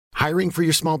Hiring for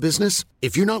your small business?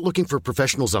 If you're not looking for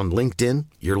professionals on LinkedIn,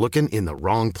 you're looking in the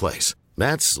wrong place.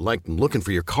 That's like looking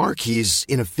for your car keys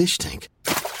in a fish tank.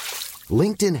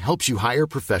 LinkedIn helps you hire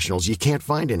professionals you can't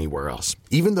find anywhere else,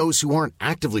 even those who aren't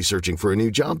actively searching for a new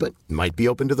job but might be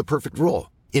open to the perfect role.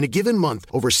 In a given month,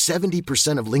 over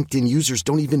 70% of LinkedIn users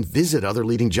don't even visit other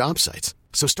leading job sites.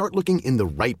 So start looking in the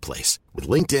right place. With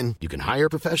LinkedIn, you can hire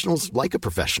professionals like a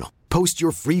professional. Post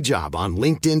your free job on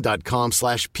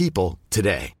linkedin.com/people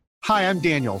today. Hi, I'm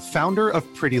Daniel, founder of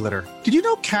Pretty Litter. Did you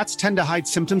know cats tend to hide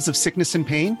symptoms of sickness and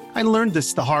pain? I learned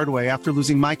this the hard way after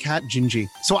losing my cat, Gingy.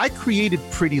 So I created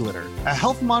Pretty Litter, a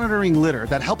health monitoring litter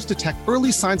that helps detect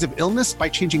early signs of illness by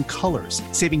changing colors,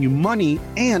 saving you money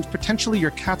and potentially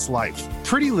your cat's life.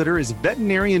 Pretty Litter is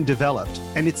veterinarian developed,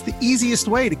 and it's the easiest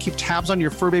way to keep tabs on your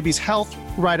fur baby's health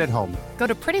right at home. Go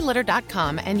to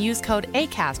prettylitter.com and use code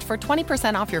ACAST for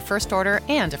 20% off your first order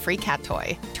and a free cat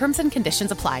toy. Terms and conditions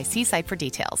apply. See site for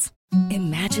details.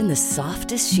 Imagine the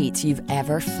softest sheets you've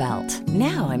ever felt.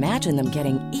 Now imagine them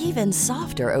getting even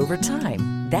softer over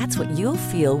time. That's what you'll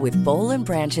feel with Boll &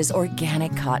 Branch's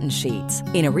organic cotton sheets.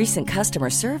 In a recent customer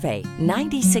survey,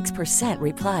 96%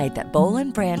 replied that Boll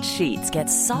 & Branch sheets get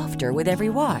softer with every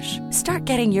wash. Start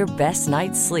getting your best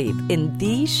night's sleep in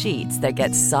these sheets that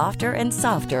get softer and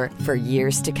softer for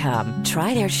years to come.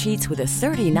 Try their sheets with a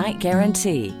 30-night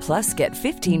guarantee. Plus, get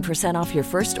 15% off your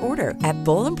first order at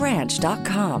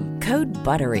bollandbranch.com. Code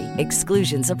BUTTERY.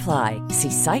 Exclusions apply. See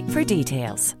site for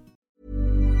details.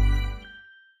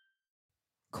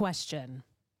 Question.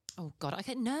 Oh, God, I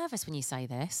get nervous when you say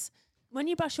this. When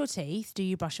you brush your teeth, do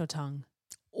you brush your tongue?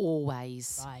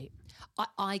 Always. Right.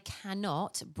 I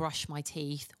cannot brush my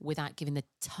teeth without giving the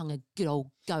tongue a good old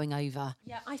going over.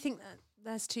 Yeah, I think that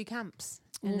there's two camps.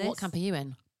 What camp are you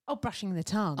in? Oh, brushing the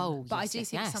tongue. Oh, but yes, I do yes,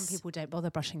 think yes. some people don't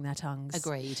bother brushing their tongues.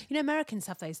 Agreed. You know, Americans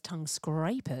have those tongue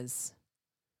scrapers.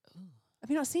 Have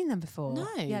you not seen them before? No.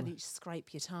 Yeah, you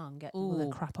scrape your tongue, get all the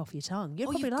Ooh. crap off your tongue. You'd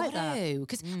Oh, probably you've like got that.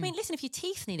 Because, I mean, listen, if your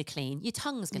teeth need a clean, your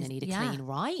tongue's going to need a Yeah. clean,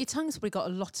 right? Your tongue's probably got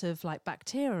a lot of like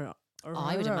bacteria.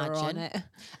 I would on imagine. it.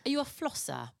 Are you a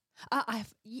flosser? I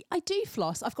do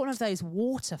floss. I've got one of those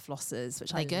water flossers,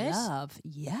 which I good? love.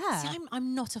 Yeah. See,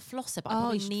 I'm not a flosser, but I Oh,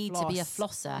 probably you should need to be a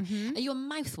floss. flosser. Mhm. Are you a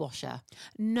mouthwasher?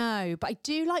 No, but I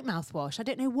do like mouthwash. I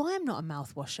don't know why I'm not a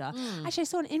mouthwasher. Mm. Actually, I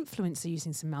saw an influencer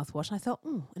using some mouthwash and I thought,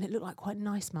 and it looked like quite a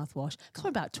nice mouthwash. It's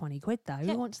about 20 quid though.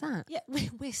 Yeah. Who wants that? Yeah,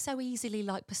 we're so easily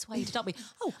like persuaded, aren't we?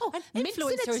 An mints in a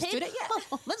influencer is tin. doing it.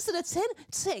 Yeah. Mints in a tin.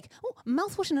 Tick. Oh,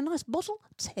 mouthwash in a nice bottle.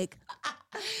 Tick.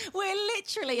 We're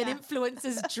literally an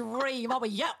influencer's dream, aren't we?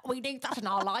 Yeah, we need that in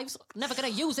our lives. Never going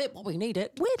to use it, but we need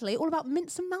it. Weirdly, all about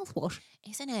mints and mouthwash.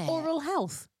 Isn't it? Oral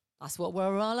health. That's what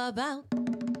we're all about.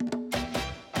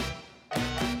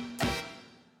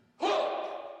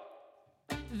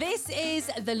 This is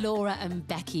the Laura and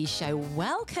Becky Show.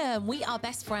 Welcome. We are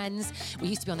best friends. We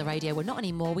used to be on the radio. We're not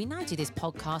anymore. We now do this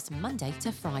podcast Monday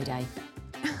to Friday.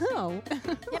 Oh.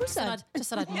 Yep, just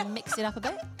thought I'd mix it up a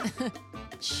bit.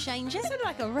 Change it. Sounded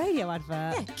like a radio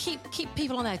advert. Yeah, keep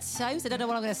people on their toes. They don't know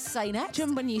what I'm going to say next. Do you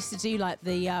remember when you used to do like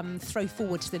the throw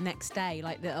forward to the next day,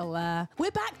 like little,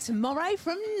 we're back tomorrow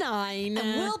from 9.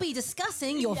 And we'll be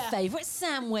discussing your favourite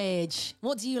sandwich.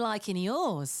 What do you like in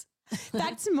yours?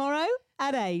 Back tomorrow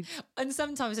at 8. And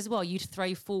sometimes as well, you'd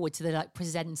throw forward to the like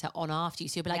presenter on after you.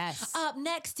 So you'd be like, Yes. up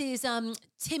next is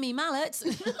Timmy Mallet.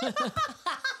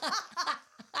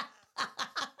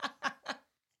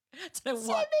 Don't know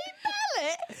what.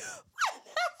 Mallet? Where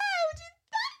the hell did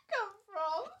that come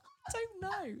from? I don't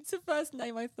know. It's the first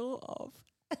name I thought of.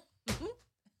 I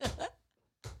don't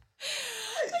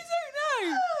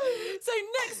know. So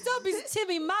next up is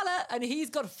Timmy Mallet, and he's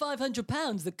got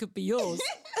 £500 that could be yours.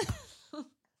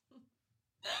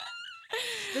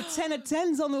 The 10 of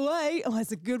 10's on the way. Oh,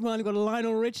 that's a good one. We've got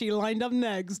Lionel Richie lined up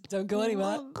next. Don't go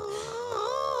anywhere.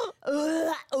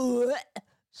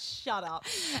 Shut up.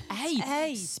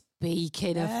 Hey.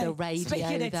 Speaking of the radio,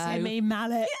 Speaking of though, Timmy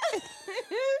Mallet. I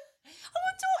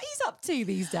wonder what he's up to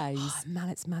these days.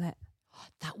 Mallet's Mallet.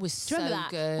 That was Do so you remember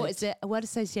that? good. What is it? A word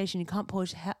association. You can't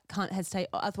pause, can't hesitate,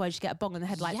 or otherwise you get a bong on the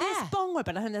head like Yeah. this bong, but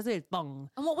I don't know this bong.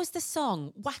 And what was the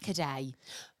song? Whackaday.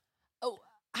 Oh,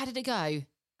 how did it go?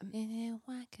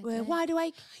 We're wide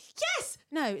awake. Yes!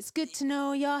 No, it's good to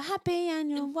know you're happy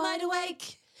and you're wide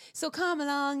awake. So come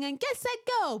along and get set,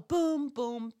 go. Boom,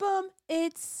 boom, boom.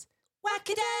 It's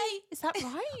Whackaday. Is that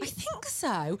right? I think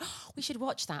so. We should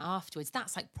watch that afterwards.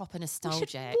 That's like proper We nostalgic.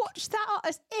 should watch that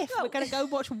as if we're going to go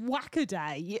watch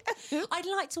Whackaday. I'd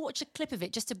like to watch a clip of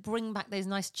it just to bring back those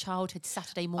nice childhood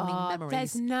Saturday morning memories.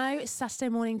 There's no Saturday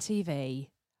morning TV.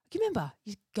 Do you remember?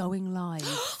 He's going live.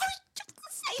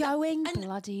 Going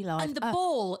bloody live. And the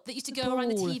ball that used to go around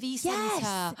the TV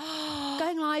centre.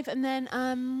 Going live, and then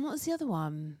what was the other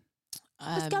one?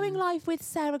 Was Going Live with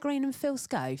Sarah Green and Phil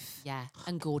Scove. Yeah,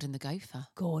 and Gordon the Gopher.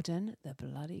 Gordon the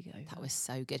bloody Gopher. That was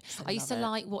so good. I used to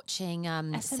like watching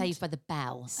Saved by the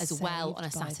Bell as well on a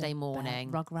Saturday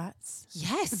morning. Rugrats.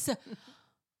 Yes.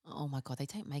 Oh my God, they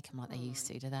don't make them like they used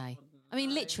to, do they? I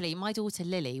mean, literally, my daughter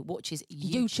Lily watches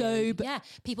YouTube. Yeah,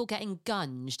 people getting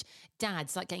gunged,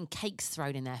 dads like getting cakes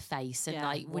thrown in their face and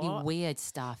like really weird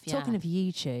stuff. Yeah. Talking of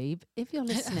YouTube, if you're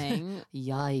listening,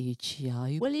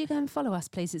 YouTube. will you go and follow us,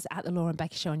 please? It's at the Laura and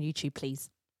Becky Show on YouTube, please.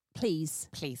 Please.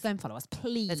 Please. Go and follow us,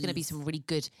 please. There's going to be some really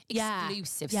good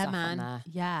exclusive stuff on there.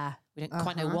 Yeah. We don't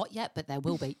quite know what yet, but there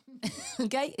will be.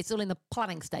 Okay? It's all in the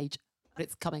planning stage, but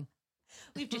it's coming.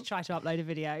 We've just tried to upload a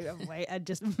video, haven't we? And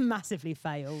just massively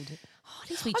failed. Oh, at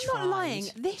least we I'm tried. not lying.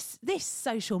 This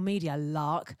social media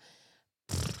lark,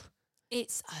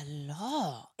 It's a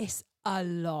lot. it's a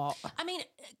lot. I mean,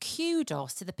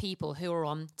 kudos to the people who are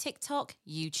on TikTok,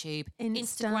 YouTube, Insta.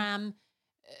 Instagram,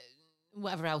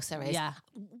 whatever else there is. Yeah.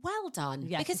 Well done.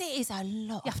 Yeah, because it is a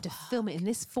lot. You have to film it in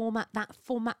this format, that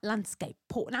format, landscape.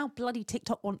 Now bloody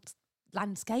TikTok wants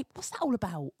landscape. What's that all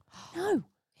about? No.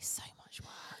 It's so much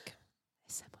work.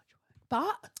 It's so much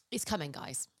work. But It's coming,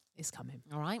 guys. it's coming.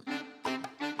 All right.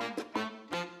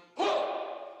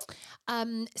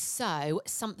 So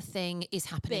something is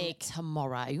happening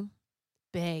tomorrow.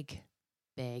 Big.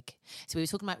 So we were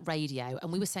talking about radio,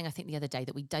 and we were saying, I think the other day,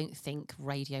 that we don't think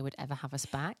radio would ever have us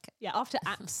back. Yeah, after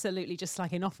absolutely just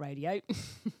slacking off radio.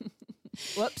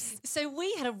 Whoops. So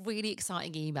we had a really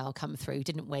exciting email come through,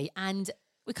 didn't we? And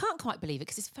we can't quite believe it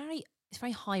because it's very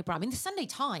highbrow. I mean, the Sunday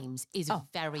Times is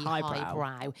very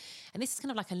highbrow. And this is kind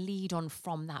of like a lead on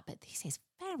from that. But this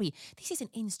is an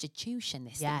institution,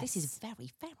 this thing. This is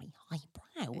very, very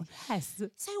highbrow. Yes.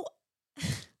 So,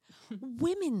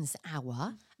 Women's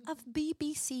Hour of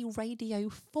BBC Radio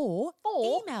 4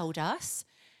 emailed us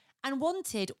and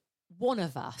wanted one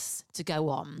of us to go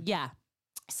on. Yeah.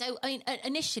 So, I mean,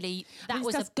 initially, that This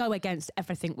was does go against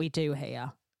everything we do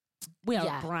here. We are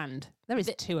a brand. There is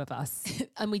two of us.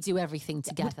 and we do everything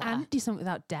together. Would Ant do something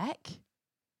without Deck?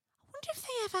 I wonder if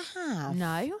they ever have.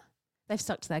 No. They've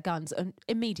stuck to their guns, and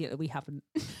immediately we haven't.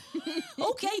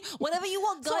 Okay, whatever you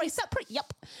want, guys. Sorry, separate.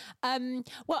 Yep.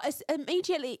 Well, it's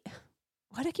immediately.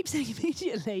 Why do I keep saying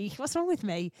immediately? What's wrong with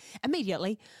me?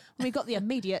 Immediately, when we got the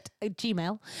immediate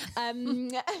Gmail,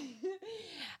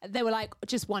 they were like,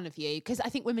 just one of you, because I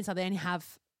think Women's Hour, they only have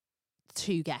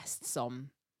 2 guests on.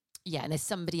 Yeah, and there's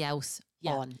somebody else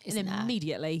on, isn't and there?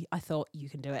 immediately, I thought you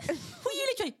can do it. Well,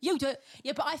 you do it.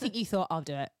 Yeah, but I think you thought I'll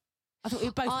do it. I thought we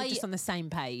were both just on the same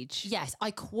page. Yes,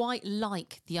 I quite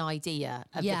like the idea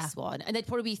of this one. And there'd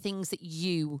probably be things that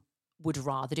you would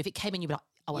rather do. If it came in, you'd be like,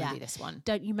 I want to do this one.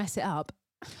 Don't you mess it up.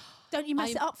 Don't you mess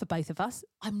it up for both of us?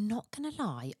 I'm not going to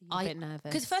lie. You're a bit nervous.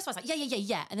 Because first I was like,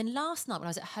 yeah. And then last night when I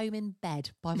was at home in bed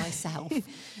by myself.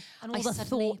 And all the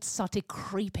thoughts started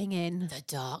creeping in. The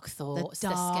dark thoughts,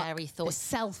 the scary thoughts. The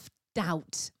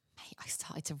self-doubt. Mate, I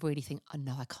started to really think, oh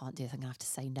no, I can't do this. I'm going to have to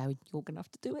say no. You're going to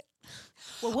have to do it.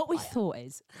 Well, what we thought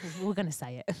is, we're going to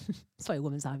say it. Sorry,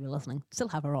 Women's Hour, you're listening. Still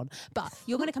have her on. But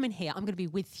you're going to come in here. I'm going to be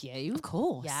with you. Of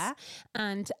course. Yeah.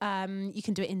 And you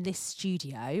can do it in this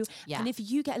studio. Yeah. And if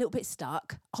you get a little bit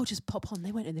stuck, I'll just pop on.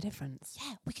 They won't know the difference.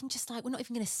 Yeah, we can just we're not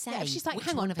even going to say. Yeah, if she's like, which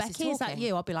hang one on, of us Becky, is that talking.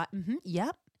 you? I'll be like,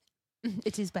 yep.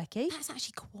 It is Becky. That's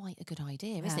actually quite a good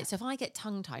idea, isn't it? So if I get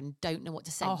tongue-tied and don't know what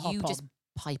to say, I'll hop you just on.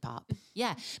 pipe up.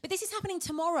 Yeah. But this is happening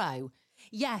tomorrow.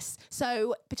 Yes.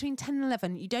 So between 10 and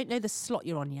 11, you don't know the slot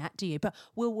you're on yet, do you? But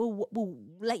we'll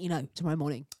let you know tomorrow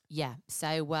morning. Yeah. So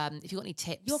if you've got any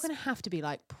tips. You're going to have to be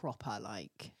like proper,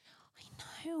 like.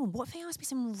 I know. What if they ask me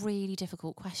some really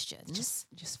difficult questions?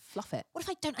 Just fluff it. What if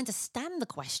I don't understand the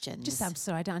questions? Just, I'm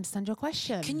sorry, I don't understand your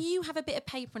question. Can you have a bit of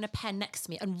paper and a pen next to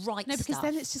me and write No, because stuff?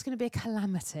 then it's just going to be a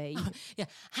calamity. Yeah.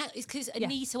 It's because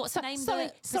Anita, what's her name? Sorry,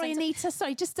 The sorry, presenter? Anita.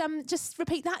 Sorry, just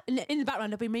repeat that. In the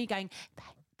background, it'll be me going,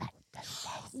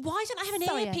 Why don't I have an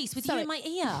Sorry, earpiece with sorry. you in my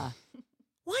ear?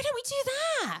 Why don't we do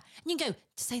that? And you can go,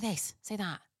 say this, say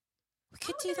that. We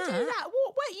could do that.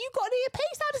 What? Wait, you got an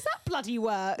earpiece? How does that bloody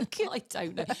work? I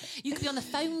don't know. You could be on the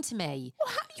phone to me.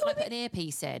 Well, So I put an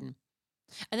earpiece in.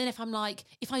 And then if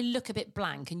I look a bit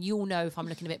blank and you'll know if I'm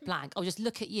looking a bit blank, I'll just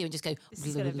look at you and just go, This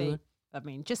is going to be. I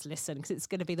mean, just listen because it's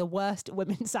going to be the worst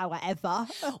Women's Hour ever.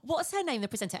 what's her name, the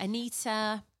presenter?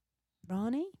 Anita.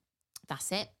 Rani?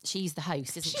 That's it. She's the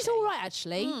host, isn't she? She's all right,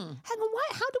 actually. Hang on,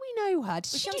 how do we know her?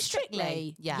 Did Was she she do on Strictly?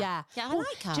 Strictly? Yeah. Yeah. Yeah, I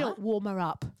like her. Do you know, warm her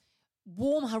up.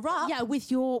 warm her up. Yeah,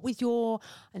 with your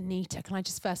Anita, can I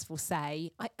just first of all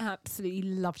say, I absolutely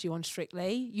loved you on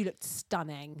Strictly. You looked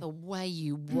stunning. The way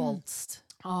you waltzed.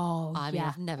 Oh, I mean,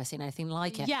 I've never seen anything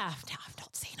like it. Yeah. I've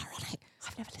not seen her on it.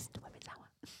 I've never listened to Women's Hour.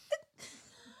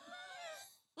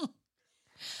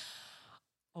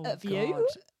 Have you?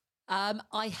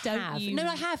 I have. No,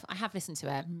 I have. I have listened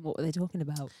to it. What were they talking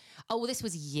about? Oh, well, this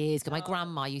was years ago. My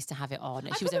grandma used to have it on.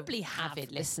 And she was probably an have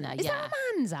avid listener. Is yeah. that a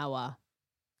man's hour?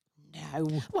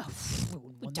 No. Well,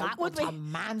 We don't want a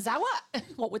man's hour.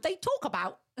 What would they talk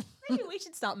about? Maybe we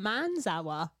should start man's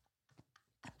hour.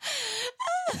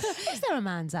 Is there a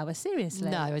man's hour? Seriously?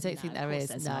 No, I don't think there of course is.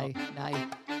 there's No, not. no.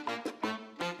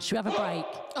 Should we have a break?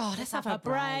 Oh, let's have a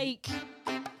break.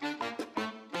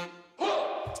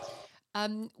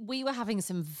 We were having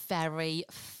some very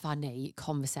funny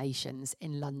conversations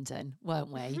in London,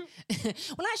 weren't we?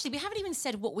 Well, actually, we haven't even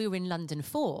said what we were in London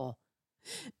for.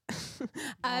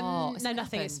 No, nothing.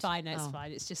 happened? It's fine. No, it's Oh.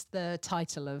 fine. It's just the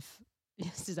title of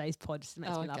yesterday's pod. Just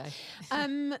makes me okay.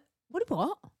 laugh.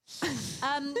 What?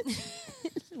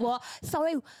 What?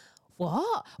 Sorry.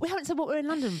 What? We haven't said what we're in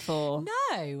London for.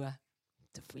 No.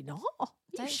 Have we not? Are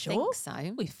you Don't sure? think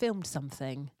so. We filmed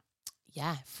something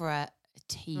Yeah, for a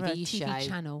TV for a show. TV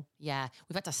channel. Yeah,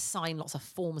 we've had to sign lots of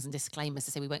forms and disclaimers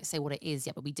to say we won't say what it is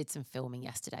yet, but we did some filming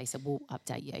yesterday, so we'll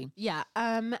update you. Yeah.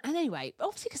 And anyway,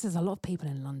 obviously, because there's a lot of people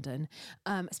in London,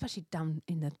 especially down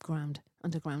in the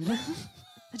underground.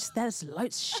 There's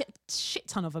loads, shit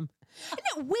ton of them. Isn't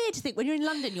it weird to think when you're in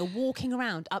London, you're walking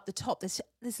around up the top,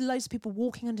 there's loads of people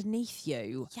walking underneath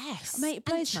you? Yes. Mate, it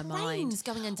blows my and mind. trains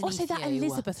going underneath Also, that you.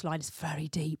 Elizabeth line is very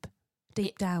deep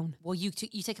down. Well, you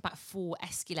take about 4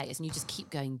 escalators and you just keep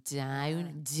going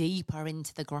down deeper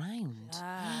into the ground.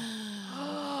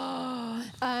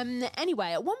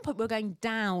 Anyway, at one point we were going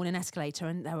down an escalator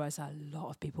and there was a lot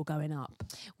of people going up.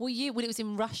 Well, it was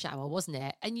in rush hour, wasn't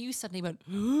it? And you suddenly went,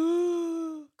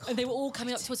 and they were all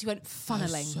coming up to us. You went,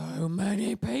 Funneling. so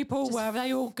many people. Where are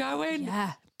they all going?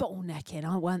 Yeah,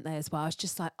 bottlenecking, weren't they as well? I was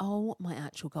just like, oh my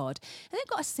actual God. And it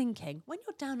got us thinking, when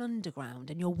you're down underground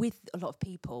and you're with a lot of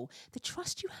people, the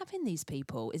trust you have in these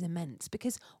people is immense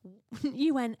because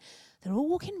you went, they're all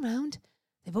walking around,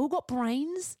 they've all got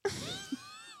brains.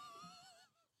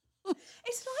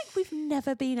 It's like we've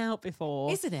never been out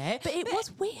before. Isn't it? But it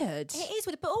was weird. It is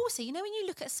weird. But also, when you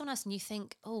look at someone else and you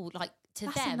think, oh, like to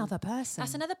That's them. another person.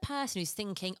 That's another person who's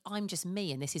thinking, I'm just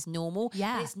me and this is normal.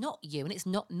 Yeah. But it's not you and it's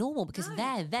not normal because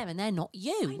they're them and they're not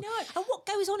you. I know. And what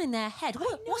goes on in their head?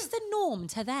 What's the norm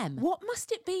to them? What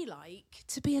must it be like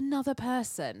to be another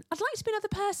person? I'd like to be another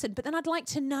person, but then I'd like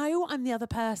to know I'm the other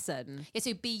person. Yeah,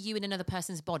 so be you in another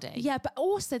person's body. Yeah, but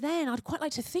also then I'd quite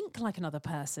like to think like another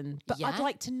person, but I'd Yeah.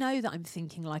 like to know that I'm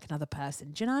thinking like another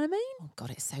person. Do you know what I mean? Oh, God,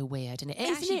 it's so weird. And it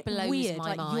Isn't actually it blows weird?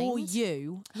 my Like mind. you're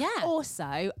you. Yeah. Also,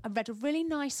 I read a really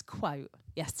nice quote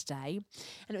yesterday,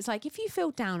 and it was like, if you feel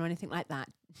down or anything like that,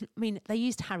 I mean, they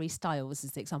used Harry Styles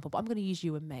as the example, but I'm going to use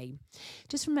you and me.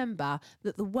 Just remember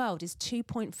that the world is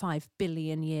 2.5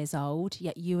 billion years old,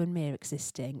 yet you and me are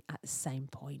existing at the same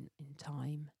point in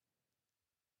time.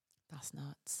 That's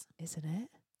nuts. Isn't it?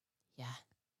 Yeah.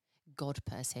 God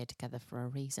put us here together for a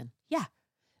reason. Yeah.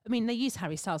 I mean, they use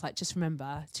Harry Styles, like, just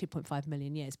remember 2.5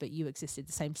 million years, but you existed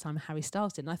the same time Harry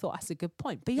Styles did. And I thought that's a good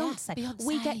point. Beyonce. Beyonce.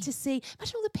 We get to see,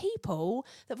 imagine all the people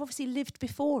that have obviously lived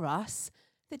before us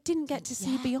that didn't get to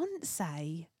see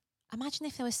Beyonce. Imagine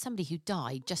if there was somebody who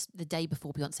died just the day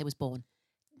before Beyonce was born.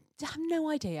 I have no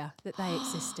idea that they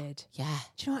existed. Yeah.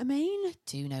 Do you know what I mean?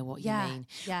 Do know what Yeah, you mean.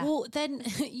 yeah. Well, then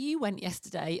you went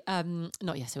yesterday,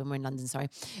 not yesterday when we were in London, sorry.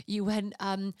 You went,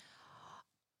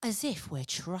 as if we're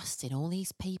trusting all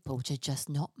these people to just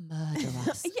not murder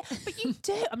us. Yeah, but you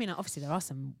do. I mean, obviously there are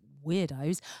some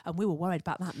weirdos, and we were worried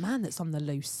about that man that's on the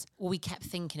loose. Well, we kept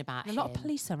thinking about And him. a lot of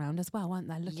police around as well, weren't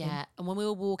they? Looking. Yeah, and when we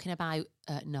were walking about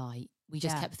at night, we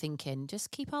just Yeah. kept thinking, just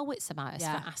keep our wits about us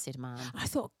Yeah. for Acid Man. I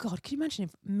thought, God, can you imagine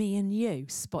if me and you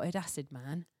spotted Acid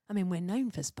Man? I mean, we're known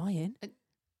for spying.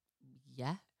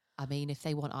 Yeah. I mean, if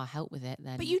they want our help with it,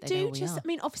 then But you they know do we just, are. I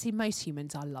mean, obviously most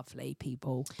humans are lovely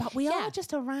people, but we Yeah. are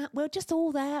just around, we're just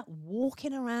all there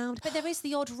walking around. But there is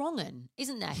the odd wrong un,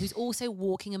 isn't there, who's also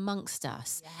walking amongst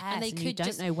us. And you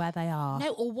don't know where they are. No,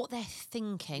 or what they're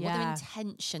thinking, what their Yeah.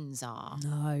 intentions are.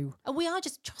 No. And we are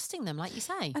just trusting them, like you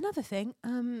say. Another thing,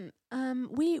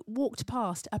 we walked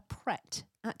past a Pret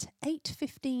at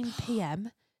 8:15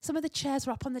 p.m. Some of the chairs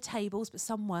were up on the tables, but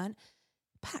some weren't.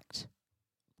 Packed.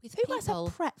 With Who has a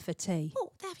people. Pret for tea?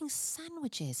 Oh, they're having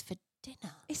sandwiches for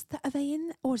dinner. Are they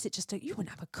in, or is it just you wouldn't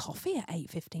have a coffee at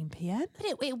 8:15 p.m? But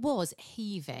it was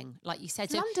heaving, like you said.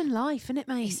 It's London life, isn't it,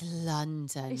 mate? It's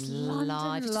London It's life.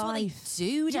 London It's what they life.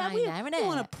 do down there, isn't it? We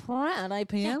want a pret at 8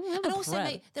 p.m. Yeah. And also,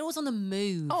 mate, they're always on the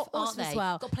move, aren't they? As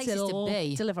well. Got places to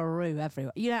be. Deliveroo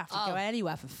everywhere. You don't have to go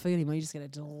anywhere for food anymore. You're just going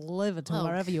to deliver to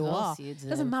wherever you are.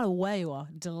 Doesn't matter where you are.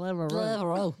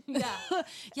 Deliveroo. Yeah.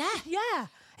 Yeah.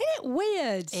 Isn't it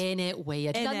weird? In it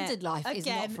weird. In London it. life is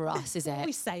not for us, is it?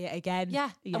 We say it again.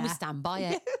 Yeah, and we stand by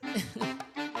it.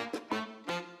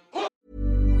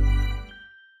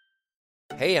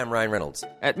 Hey, I'm Ryan Reynolds.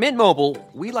 At Mint Mobile,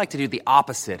 we like to do the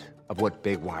opposite of what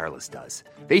Big Wireless does.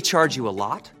 They charge you a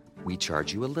lot, we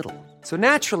charge you a little. So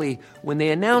naturally, when they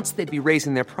announced they'd be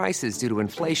raising their prices due to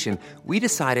inflation, we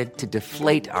decided to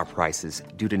deflate our prices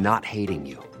due to not hating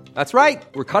you. That's right.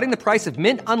 We're cutting the price of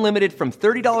Mint Unlimited from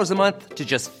 $30 a month to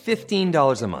just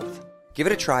 $15 a month. Give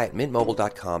it a try at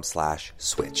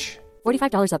mintmobile.com/switch.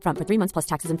 $45 up front for 3 months plus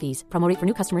taxes and fees. Promo rate for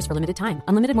new customers for limited time.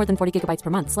 Unlimited more than 40 gigabytes per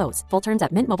month. Slows full terms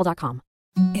at mintmobile.com.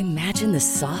 Imagine the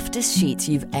softest sheets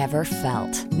you've ever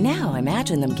felt. Now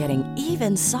imagine them getting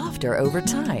even softer over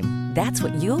time. That's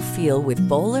what you'll feel with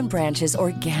Boll & Branch's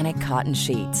organic cotton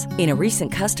sheets. In a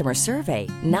recent customer survey,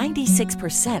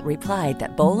 96% replied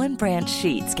that Boll & Branch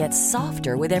sheets get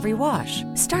softer with every wash.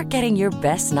 Start getting your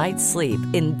best night's sleep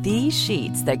in these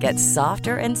sheets that get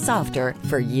softer and softer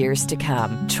for years to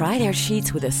come. Try their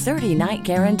sheets with a 30-night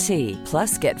guarantee.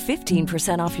 Plus, get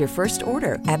 15% off your first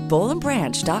order at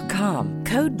bollandbranch.com.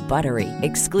 Code BUTTERY.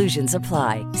 Exclusions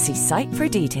apply. See site for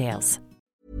details.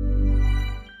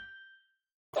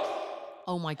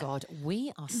 Oh my God,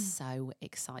 we are so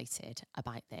excited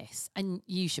about this. And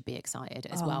you should be excited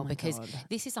as well, because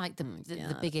this is like the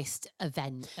biggest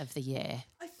event of the year.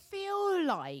 I feel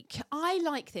like I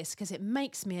like this because it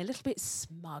makes me a little bit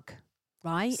smug,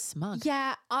 right? Smug?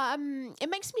 Yeah, it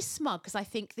makes me smug because I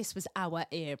think this was our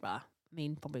era. I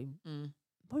mean, probably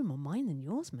more mine than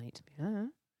yours, mate, to be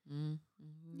fair.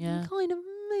 Yeah. Kind of,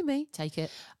 maybe. Take it.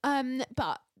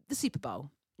 But the Super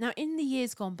Bowl. Now, in the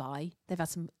years gone by, they've had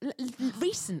some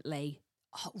recently.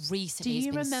 Recently, do you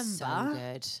it's been remember so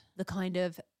good. The kind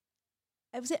of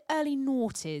was it early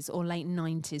noughties or late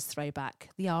 90s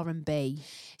throwback, the R&B?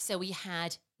 So we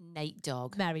had Nate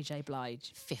Dogg, Mary J.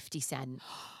 Blige, 50 Cent,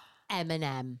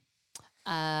 Eminem.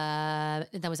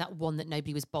 There was that one that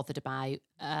nobody was bothered about.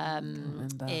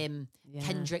 Kendrick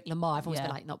Lamar. Everyone's been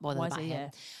like not bothered about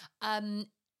him.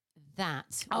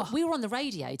 We were on the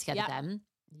radio together then.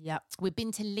 Yep. We'd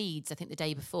been to Leeds, I think, the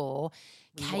day before.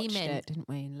 We watched it, didn't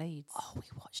we, in Leeds? Oh, we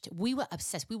watched it. We were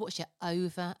obsessed. We watched it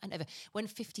over and over. When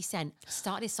 50 Cent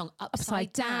started his song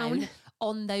Upside Down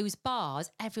on those bars,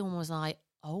 everyone was like,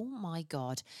 oh my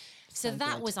God. So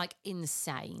that was like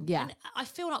insane. Yeah. And I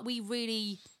feel like we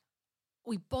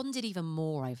bonded even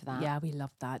more over that. Yeah, we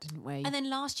loved that, didn't we? And then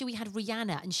last year we had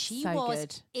Rihanna, and she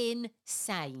was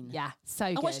insane. Yeah, so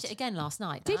good. I watched it again last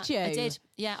night. Did you? I did.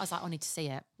 Yeah, I was like, I need to see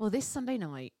it. Well, this Sunday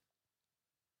night,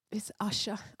 it's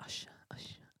Usher.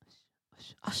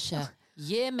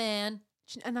 Yeah, man.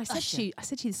 And I said to you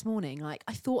this morning, like,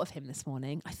 I thought of him this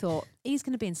morning. I thought, he's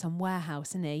going to be in some warehouse,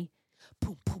 isn't he?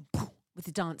 Boom, boom, boom. With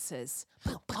the dancers.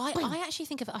 I actually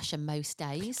think of Usher most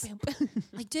days.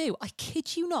 I do. I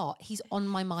kid you not. He's on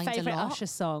my mind a lot. Favourite Usher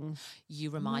song? You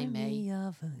remind me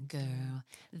of a girl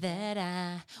that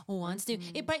I once knew.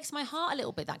 It breaks my heart a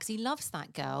little bit, that, because he loves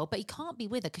that girl, but he can't be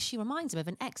with her because she reminds him of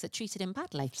an ex that treated him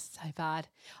badly. So bad.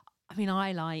 I mean,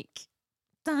 I like...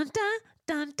 Dun, dun,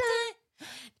 dun, dun.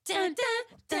 Dun, dun,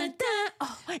 dun, dun.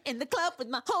 Oh, in the club with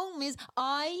my homies.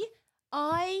 I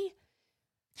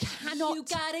cannot. You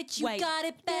got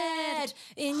it bad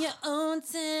in your own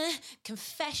time.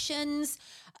 Confessions.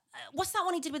 What's that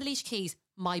one he did with Alicia Keys?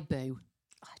 My Boo.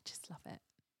 I just love it.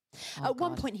 At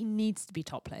one point, he needs to be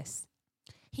topless.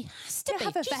 He has to be. Do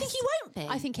you think he won't be?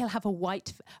 I think he'll have a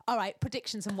white... All right,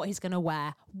 predictions on what he's going to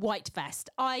wear. White vest.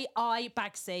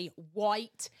 Bagsy,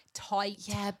 white, tight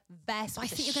vest. I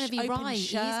think you're going to be right.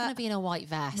 He's going to be in a white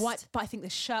vest. White, but I think the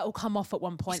shirt will come off at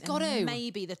one point. He's got to.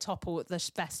 Maybe the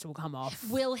vest will come off.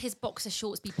 Will his boxer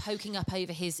shorts be poking up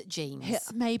over his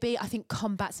jeans? Maybe. I think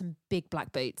combats and big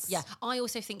black boots. Yeah. I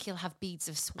also think he'll have beads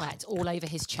of sweat all over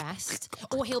his chest.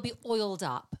 Or he'll be oiled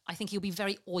up. I think he'll be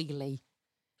very oily.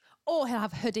 Or he'll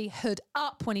have hood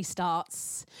up when he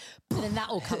starts. And then that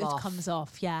will come off. Comes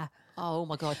off, yeah. Oh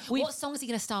my God. What song is he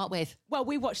going to start with? Well,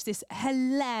 we watched this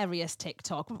hilarious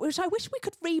TikTok, which I wish we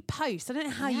could repost. I don't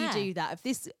know how you do that. Of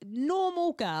this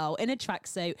normal girl in a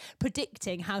tracksuit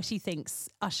predicting how she thinks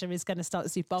Usher is going to start the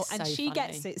Super Bowl. And she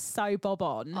gets it so bob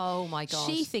on. Oh my God.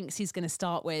 She thinks he's going to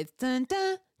start with dun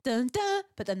dun dun, dun,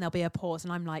 but then there'll be a pause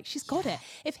and I'm like, she's got it.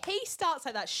 If he starts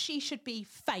like that, she should be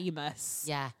famous.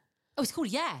 Yeah. Oh, it's called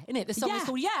Yeah, isn't it? The song is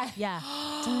called Yeah. Yeah.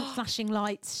 Flashing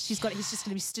lights. He's just going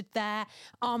to be stood there,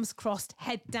 arms crossed,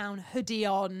 head down, hoodie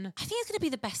on. I think it's going to be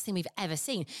the best thing we've ever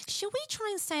seen. Shall we try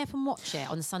and stay up and watch it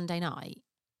on Sunday night?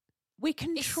 We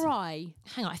can try.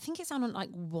 Hang on, I think it's on at like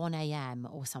 1 a.m.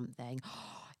 or something.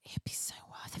 It'd be so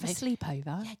worth it. Have a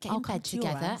sleepover. Yeah, get in bed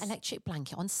together, electric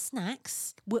blanket on,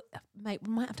 snacks. Mate, we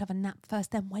might have to have a nap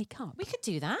first, then wake up. We could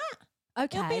do that.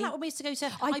 Okay. It'll be like when we used to go to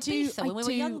Ibiza when we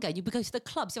were younger. You would go to the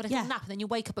clubs, you would have a nap, and then you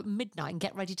wake up at midnight and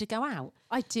get ready to go out.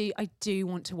 I do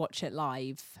want to watch it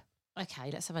live.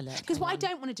 Okay, let's have a look. Because what I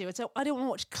don't want to do is I don't want to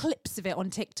watch clips of it on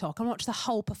TikTok. I want to watch the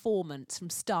whole performance from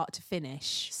start to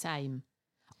finish. Same.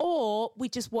 Or we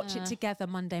just watch it together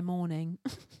Monday morning.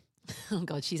 Oh,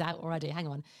 God, she's out already. Hang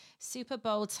on. Super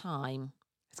Bowl time.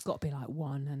 It's got to be like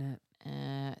 1, isn't it?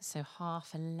 So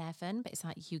 11:30, but it's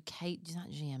like UK, is that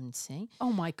GMT?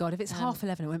 Oh my God, if it's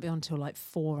 11:30, it won't be on until like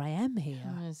 4 a.m. here.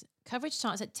 Coverage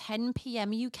starts at 10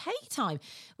 p.m. UK time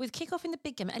with kickoff in the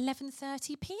big game at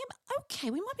 11:30 p.m. Okay,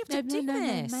 we might be able to do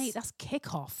this. No, mate, that's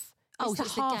kickoff. Oh, it's so the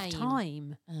it's the half game.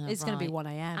 time. It's going to be 1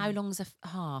 a.m. How long's a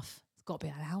half? It's got to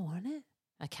be an hour, isn't it?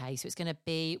 Okay, so it's going to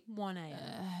be 1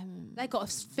 a.m. They've got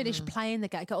to finish playing. They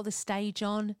got all the stage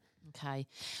on. Okay.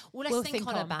 Well, let's think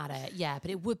on about it. Yeah,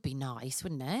 but it would be nice,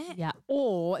 wouldn't it? Yeah.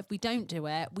 Or if we don't do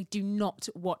it, we do not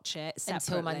watch it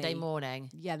separately. Until Monday morning.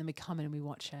 Yeah, then we come in and we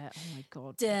watch it. Oh my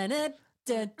God. Dun, dun,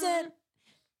 dun, dun,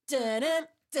 dun,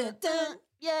 dun, dun,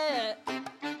 yeah.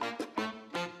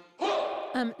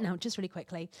 Now, just really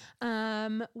quickly,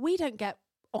 we don't get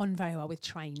on very well with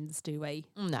trains, do we?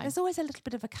 No. There's always a little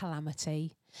bit of a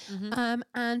calamity.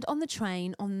 And on the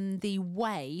train, on the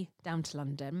way down to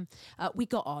London, we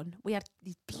got on. We had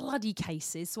these bloody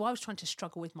cases. So I was trying to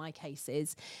struggle with my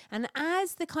cases. And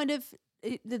as the kind of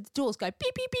the doors go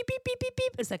beep, beep, beep, beep, beep, beep,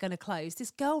 beep, as they're going to close,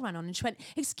 this girl ran on and she went,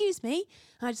 "Excuse me."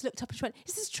 And I just looked up and she went,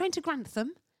 "Is this a train to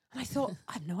Grantham?" And I thought,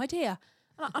 I have no idea.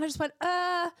 And I just went,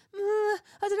 I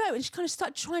don't know. And she kind of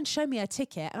started trying to show me her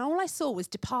ticket. And all I saw was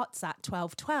departs at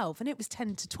 12:12 and it was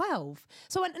 10 to 12.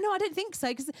 So I went, "No, I don't think so."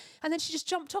 And then she just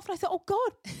jumped off and I thought, oh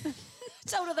God.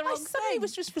 Told her the wrong thing. I suddenly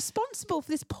was just responsible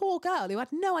for this poor girl who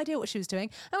had no idea what she was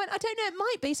doing. I went, "I don't know, it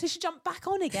might be." So she jumped back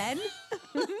on again.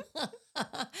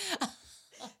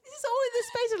 This is all in the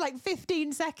space of like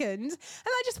 15 seconds. And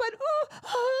I just went,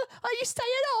 "Oh, are you staying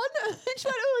on?" And she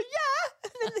went, "Oh, yeah."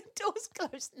 And then the doors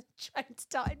closed and the train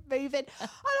started moving. And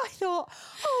I thought,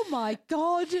 oh my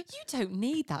God. You don't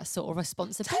need that sort of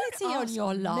responsibility on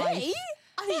your life. Me?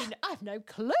 I mean, I have no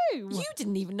clue. You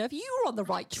didn't even know if you were on the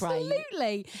right train.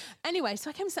 Absolutely. Anyway, so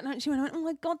I came and sat down and she went, "Oh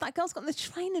my God, that girl's got on the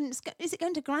train and is it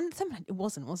going to Grantham?" It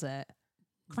wasn't, was it?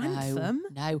 Grantham?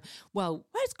 No. Well,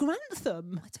 where's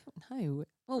Grantham? I don't know.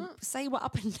 Well, say what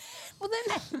happened. Well,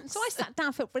 then, so I sat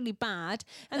down, felt really bad,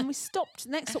 and then we stopped. The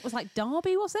next stop was like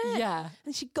Derby, was it? Yeah.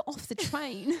 And she got off the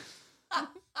train.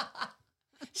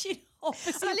 She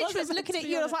obviously I literally was looking at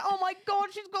you and I was like, "Oh my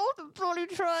God, she's got off the bloody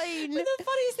train." But the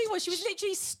funniest thing was she was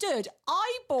literally stood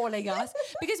eyeballing us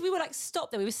because we were like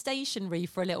stopped there. We were stationary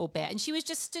for a little bit and she was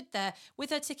just stood there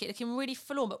with her ticket looking really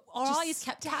forlorn, but our eyes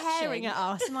kept staring catching at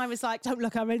us. And I was like, "Don't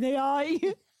look her in the eye."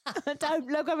 Don't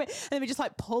look at me. And then we just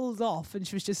like pulled off and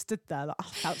she was just stood there. Like, I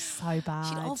felt so bad.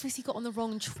 She'd obviously got on the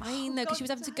wrong train though because she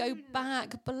was having to go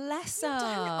back. Bless her. You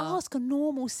don't ask a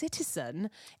normal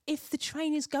citizen if the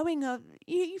train is going.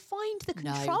 You find the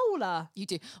controller. No, you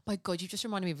do. My God, you just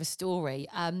reminded me of a story.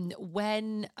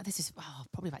 When this is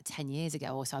probably about 10 years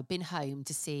ago or so, I've been home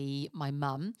to see my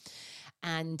mum.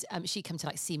 And she came to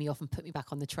like see me off and put me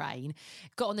back on the train.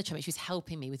 Got on the train. She was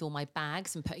helping me with all my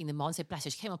bags and putting them on. So bless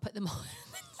her. She came on, put them on.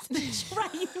 The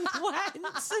train went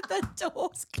and the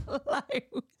doors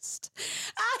closed.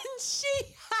 And she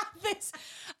had this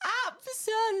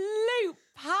absolute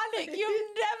panic.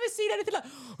 You've never seen anything like,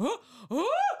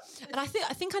 And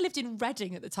I think I lived in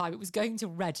Reading at the time. It was going to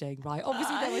Reading, right?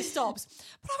 Obviously there were stops.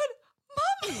 But I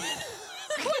went,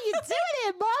 "Mum, what are you doing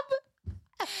here,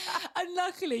 Mum?" And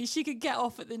luckily she could get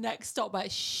off at the next stop,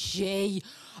 but she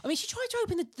tried to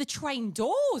open the train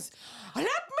doors. Let me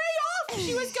off!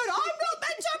 She was going, "I'm not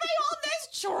meant to be on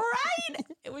this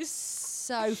train." It was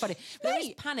so funny. But there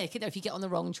is panic, isn't there, if you get on the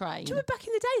wrong train. Do you remember back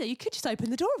in the day though, you could just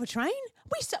open the door of a train?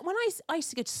 When I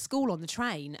used to go to school on the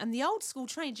train, and the old school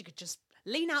trains, you could just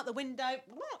lean out the window,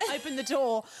 open the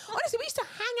door. Honestly, we used to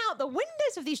hang out the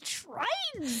windows of these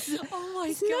trains. Oh my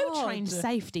There's God. no train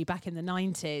safety back in the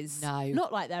 90s. No.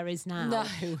 Not like there is now. No.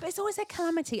 But it's always a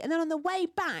calamity. And then on the way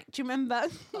back, do you remember?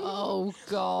 Oh,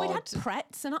 God. We'd had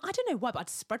Pretz, and I don't know why, but I'd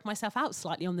spread myself out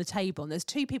slightly on the table, and there's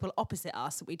two people opposite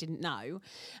us that we didn't know.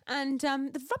 And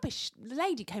the rubbish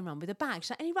lady came around with a bag.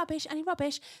 She's like, any rubbish, any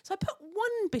rubbish? So I put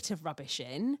one bit of rubbish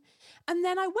in, and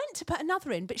then I went to put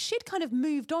another in, but she'd kind of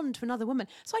moved on to another woman.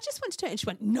 So I just went to do it, and she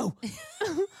went, no.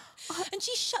 And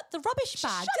she shut the rubbish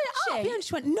bag, Shut it up, yeah, and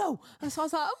she went, no. And so I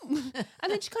was like, oh.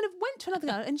 And then she kind of went to another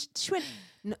girl, and she went,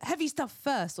 "No, heavy stuff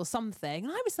first or something.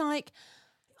 And I was like,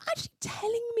 actually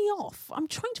telling me off. I'm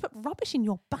trying to put rubbish in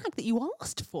your bag that you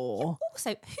asked for.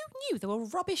 Also, who knew there were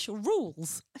rubbish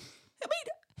rules? I mean,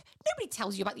 nobody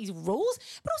tells you about these rules.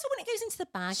 But also, when it goes into the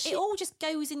bag, it all just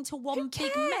goes into one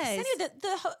big mess. Anyway,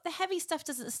 the heavy stuff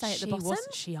doesn't stay at the bottom.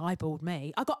 She eyeballed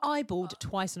me. I got eyeballed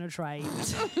twice on a train.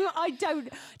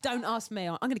 Don't ask me.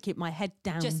 I'm going to keep my head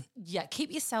down. Just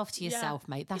keep yourself to yourself,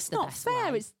 mate. That's the best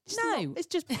fair. way. It's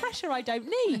just pressure I don't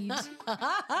need.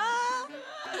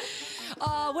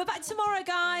 Oh, we're back tomorrow,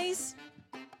 guys.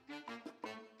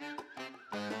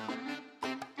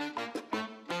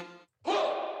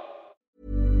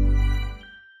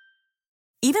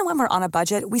 Even when we're on a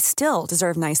budget, we still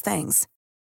deserve nice things.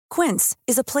 Quince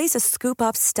is a place to scoop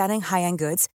up stunning high-end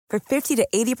goods for 50 to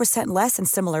 80% less than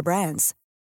similar brands.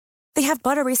 They have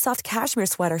buttery soft cashmere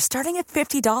sweaters starting at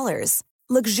 $50,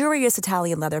 luxurious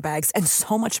Italian leather bags, and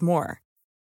so much more.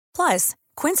 Plus,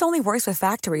 Quince only works with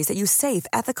factories that use safe,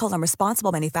 ethical, and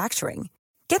responsible manufacturing.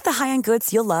 Get the high-end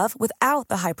goods you'll love without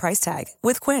the high price tag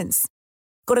with Quince.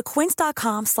 Go to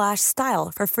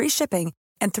quince.com/style for free shipping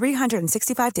and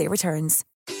 365-day returns.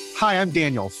 Hi, I'm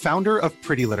Daniel, founder of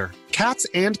Pretty Litter. Cats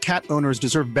and cat owners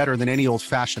deserve better than any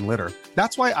old-fashioned litter.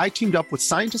 That's why I teamed up with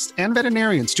scientists and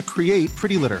veterinarians to create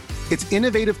Pretty Litter. Its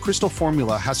innovative crystal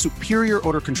formula has superior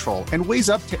odor control and weighs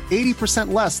up to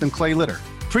 80% less than clay litter.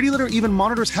 Pretty Litter even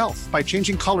monitors health by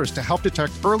changing colors to help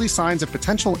detect early signs of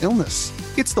potential illness.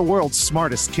 It's the world's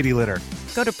smartest kitty litter.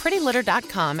 Go to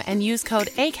prettylitter.com and use code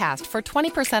ACAST for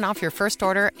 20% off your first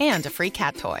order and a free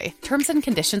cat toy. Terms and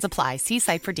conditions apply. See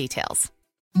site for details.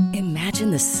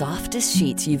 Imagine the softest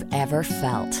sheets you've ever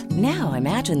felt. Now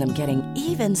imagine them getting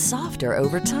even softer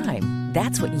over time.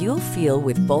 That's what you'll feel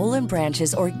with Boll &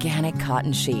 Branch's organic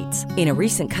cotton sheets. In a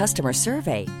recent customer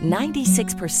survey,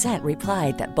 96%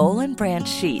 replied that Boll & Branch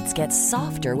sheets get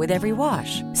softer with every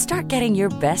wash. Start getting your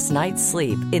best night's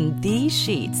sleep in these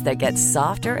sheets that get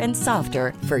softer and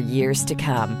softer for years to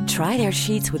come. Try their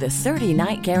sheets with a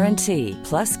 30-night guarantee.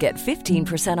 Plus, get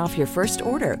 15% off your first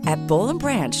order at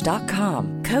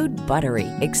bollandbranch.com. Code BUTTERY.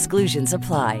 Exclusions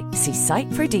apply. See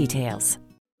site for details.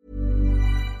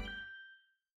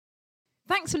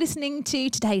 Thanks for listening to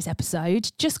today's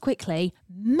episode. Just quickly,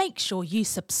 make sure you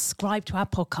subscribe to our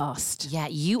podcast. Yeah,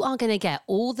 you are going to get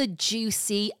all the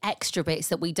juicy extra bits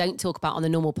that we don't talk about on the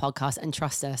normal podcast. And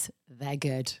trust us, they're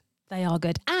good. They are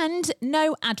good. And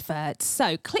no adverts.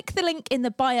 So click the link in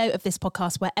the bio of this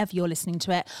podcast wherever you're listening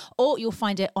to it, or you'll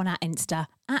find it on our Insta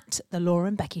at The Laura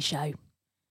and Becky Show.